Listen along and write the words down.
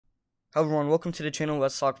Hello everyone, welcome to the channel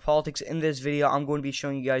Let's Talk Politics. In this video, I'm going to be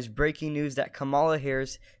showing you guys breaking news that Kamala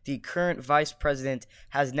Harris, the current vice president,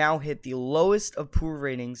 has now hit the lowest approval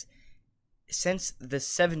ratings since the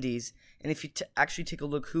 70s. And if you actually take a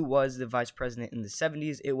look who was the vice president in the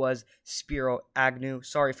 70s, it was Spiro Agnew.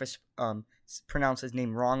 Sorry if I pronounce his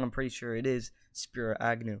name wrong. I'm pretty sure it is Spiro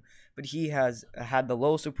Agnew. But he has had the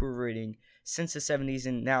lowest approval rating since the 70s,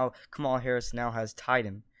 and now Kamala Harris now has tied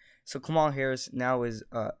him. So Kamala Harris now is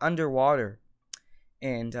underwater,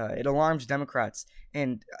 and it alarms Democrats.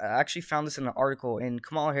 And I actually found this in an article, and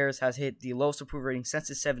Kamala Harris has hit the lowest approval rating since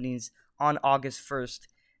the 70s on August 1st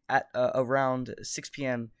at around 6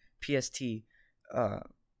 p.m. PST.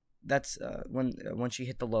 That's when she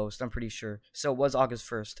hit the lowest, I'm pretty sure. So it was August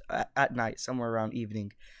 1st at night, somewhere around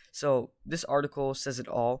evening. So this article says it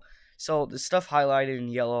all. So the stuff highlighted in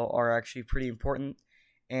yellow are actually pretty important.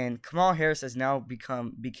 And Kamala Harris has now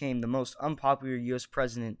became the most unpopular U.S.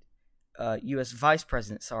 vice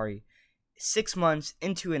president, 6 months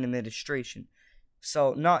into an administration.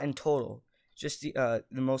 So not in total, just the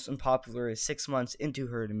most unpopular is 6 months into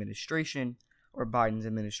her administration, or Biden's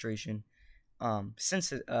administration,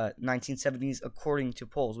 since the 1970s, according to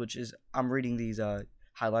polls. Which is, I'm reading these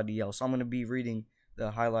highlighted yellow, so I'm going to be reading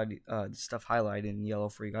the stuff highlighted in yellow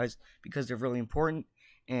for you guys because they're really important.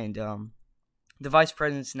 And the vice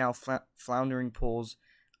president's now floundering poll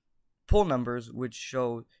numbers, which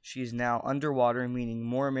show she is now underwater, meaning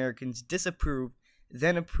more Americans disapprove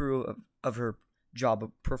than approve of her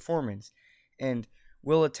job performance, and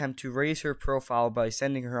will attempt to raise her profile by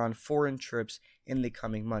sending her on foreign trips in the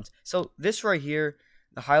coming months. So this right here,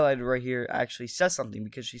 the highlighted right here, actually says something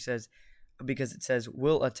because it says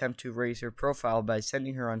will attempt to raise her profile by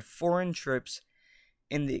sending her on foreign trips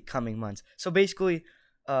in the coming months. So basically,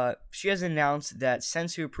 she has announced that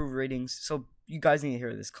since her approval ratings, so you guys need to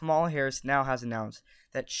hear this. Kamala Harris now has announced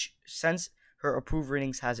that since her approval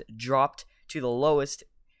ratings has dropped to the lowest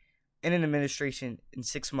in an administration in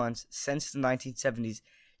 6 months since the 1970s,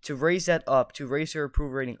 to raise her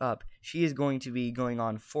approval rating up, she is going to be going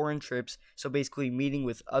on foreign trips. So basically meeting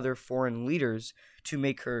with other foreign leaders to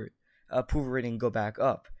make her approval rating go back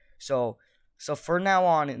up. So for now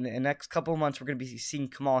on, in the next couple of months, we're going to be seeing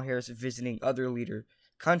Kamala Harris visiting other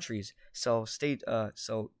countries. So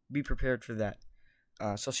be prepared for that.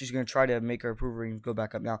 So she's going to try to make her approval rating go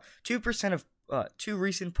back up. Now, 2% of two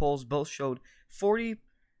recent polls both showed 46%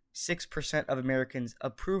 of Americans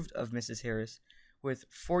approved of Mrs. Harris, with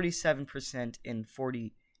 47% and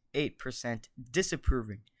 48%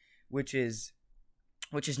 disapproving, which is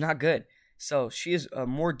not good. So she is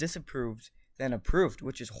more disapproved than approved,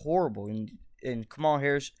 which is horrible. And Kamala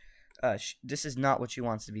Harris, this is not what she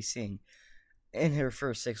wants to be seeing in her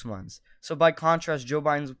first 6 months. So by contrast, Joe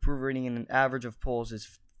Biden's approval rating in an average of polls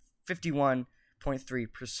is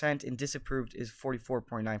 51.3%, and disapproved is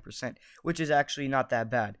 44.9%, which is actually not that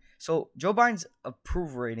bad. So Joe Biden's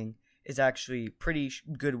approval rating is actually pretty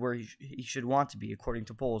good where he should want to be, according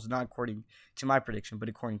to polls. Not according to my prediction, but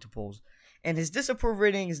according to polls. And his disapproval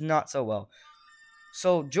rating is not so well.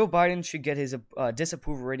 So Joe Biden should get his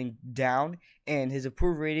disapproval rating down, and his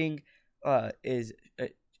approval rating is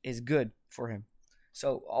good for him.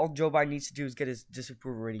 So all Joe Biden needs to do is get his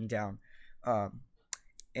disapproval rating down.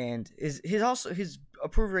 And his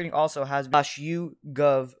approval rating also has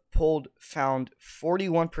YouGov polled found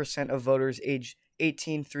 41% of voters aged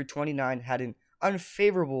 18 through 29 had an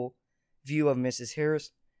unfavorable view of Mrs.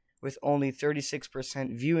 Harris, with only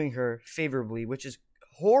 36% viewing her favorably, which is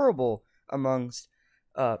horrible amongst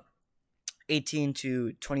 18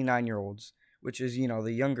 to 29-year-olds, which is,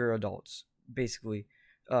 the younger adults, basically.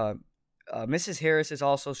 Mrs. Harris is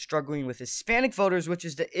also struggling with Hispanic voters, which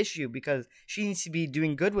is the issue, because she needs to be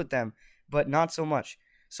doing good with them, but not so much.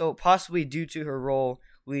 So possibly due to her role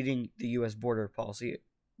leading the U.S. border policy,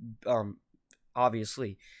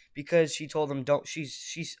 obviously, because she told them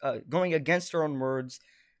she's going against her own words.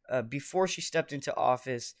 Before she stepped into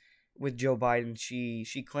office with Joe Biden,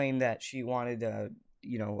 she claimed that she wanted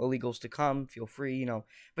illegals to come, feel free,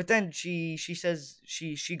 but then she says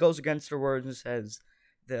she goes against her words and says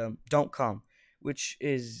don't come, which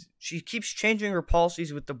is, she keeps changing her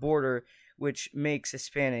policies with the border, which makes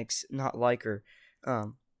Hispanics not like her,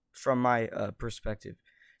 from my perspective.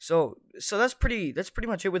 So that's pretty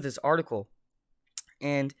much it with this article.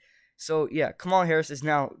 And so yeah, Kamala Harris is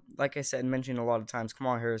now, like I said and mentioned a lot of times,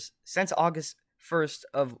 Kamala Harris, since August 1st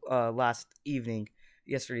of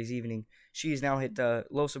yesterday's evening, she has now hit the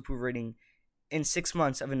lowest approval rating in 6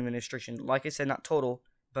 months of an administration. Like I said, not total,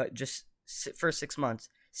 but just first 6 months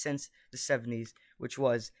since the 70s, which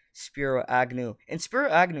was Spiro Agnew. And Spiro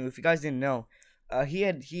Agnew, if you guys didn't know, he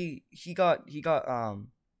got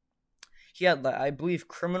he had, I believe,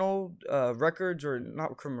 criminal records, or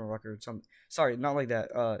not criminal records. Sorry, not like that.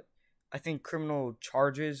 I think criminal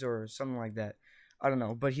charges or something like that. I don't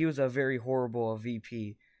know, but he was a very horrible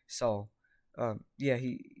VP. So,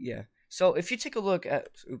 yeah. So if you take a look at,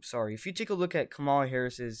 if you take a look at Kamala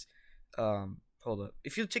Harris's, hold up.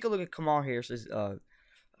 If you take a look at Kamala Harris's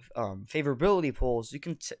favorability polls,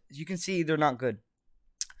 you can see they're not good,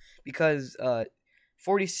 because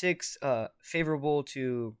 46 favorable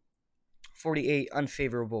to 48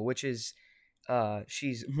 unfavorable, which is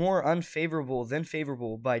she's more unfavorable than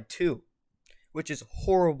favorable by 2, which is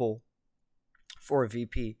horrible for a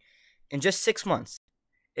VP in just 6 months.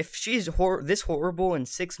 If she's this horrible in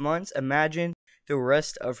 6 months, imagine the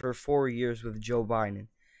rest of her 4 years with Joe Biden.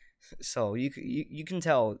 So you can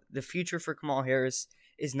tell the future for Kamala Harris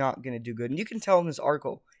is not going to do good. And you can tell in this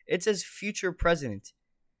article, it says future president,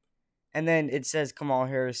 and then it says Kamala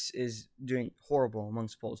Harris is doing horrible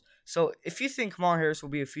amongst polls. So if you think Kamala Harris will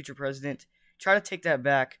be a future president, try to take that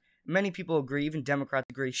back. Many people agree, even Democrats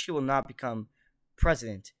agree, she will not become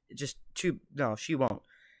president. No, she won't.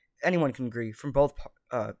 Anyone can agree from both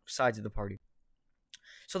sides of the party.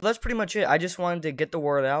 So that's pretty much it. I just wanted to get the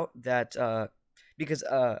word out that because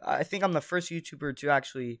I think I'm the first YouTuber to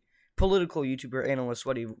actually, political YouTuber, analyst,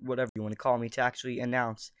 whatever you want to call me, to actually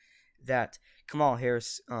announce that Kamala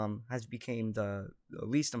Harris has become the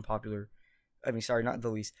least unpopular. I mean, sorry, not the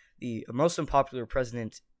least, the most unpopular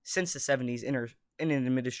president since the 70's in an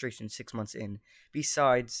administration 6 months in.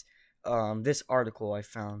 Besides this article I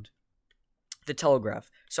found, The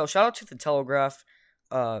Telegraph. So shout out to The Telegraph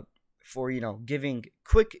for giving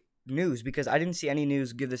quick news, because I didn't see any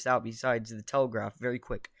news give this out besides The Telegraph very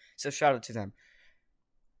quick. So shout out to them.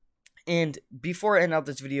 And before I end out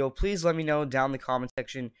this video, please let me know down in the comment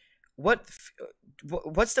section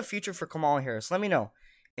what's the future for Kamala Harris. Let me know.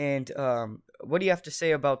 And what do you have to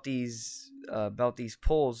say about these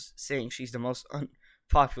polls saying she's the most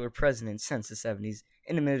unpopular president since the 70's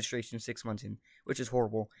in administration 6 months in, which is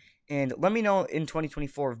horrible. And let me know in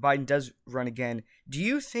 2024 if Biden does run again, do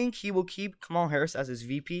you think he will keep Kamala Harris as his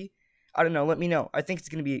VP? I don't know. Let me know. I think it's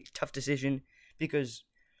going to be a tough decision, because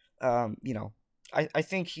I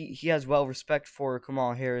think he has respect for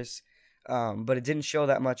Kamala Harris, but it didn't show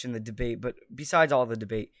that much in the debate. But besides all the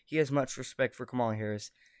debate, he has much respect for Kamala Harris.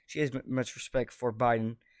 She has much respect for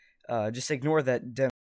Biden. Just ignore that